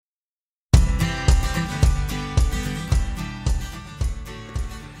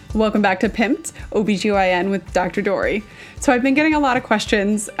Welcome back to Pimped, OBGYN with Dr. Dory. So I've been getting a lot of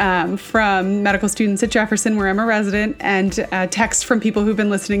questions from medical students at Jefferson, where I'm a resident, and texts from people who've been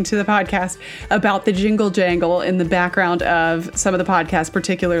listening to the podcast about the jingle jangle in the background of some of the podcasts,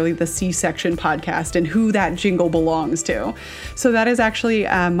 particularly the C-section podcast, and who that jingle belongs to. So that is actually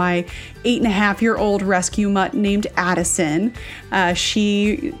my 8.5-year-old rescue mutt named Addison.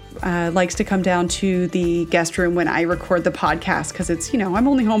 She likes to come down to the guest room when I record the podcast because it's, I'm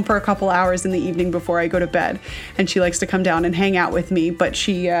only home for a couple hours in the evening before I go to bed, and she likes to come down and hang out with me, but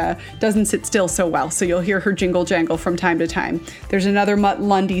she doesn't sit still so well, so you'll hear her jingle jangle from time to time. There's another mutt,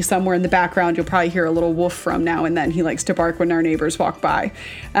 Lundy, somewhere in the background you'll probably hear a little woof from now and then. He likes to bark when our neighbors walk by.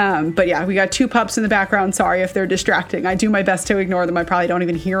 But yeah, we got 2 pups in the background. Sorry if they're distracting. I do my best to ignore them. I probably don't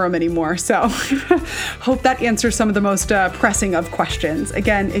even hear them anymore, so hope that answers some of the most pressing of questions.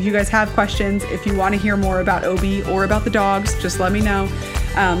 Again, if you guys have questions, if you want to hear more about OB or about the dogs, just let me know.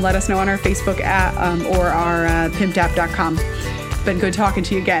 Let us know on our Facebook app or our pimpdapp.com. Been good talking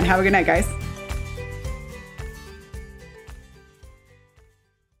to you again. Have a good night, guys.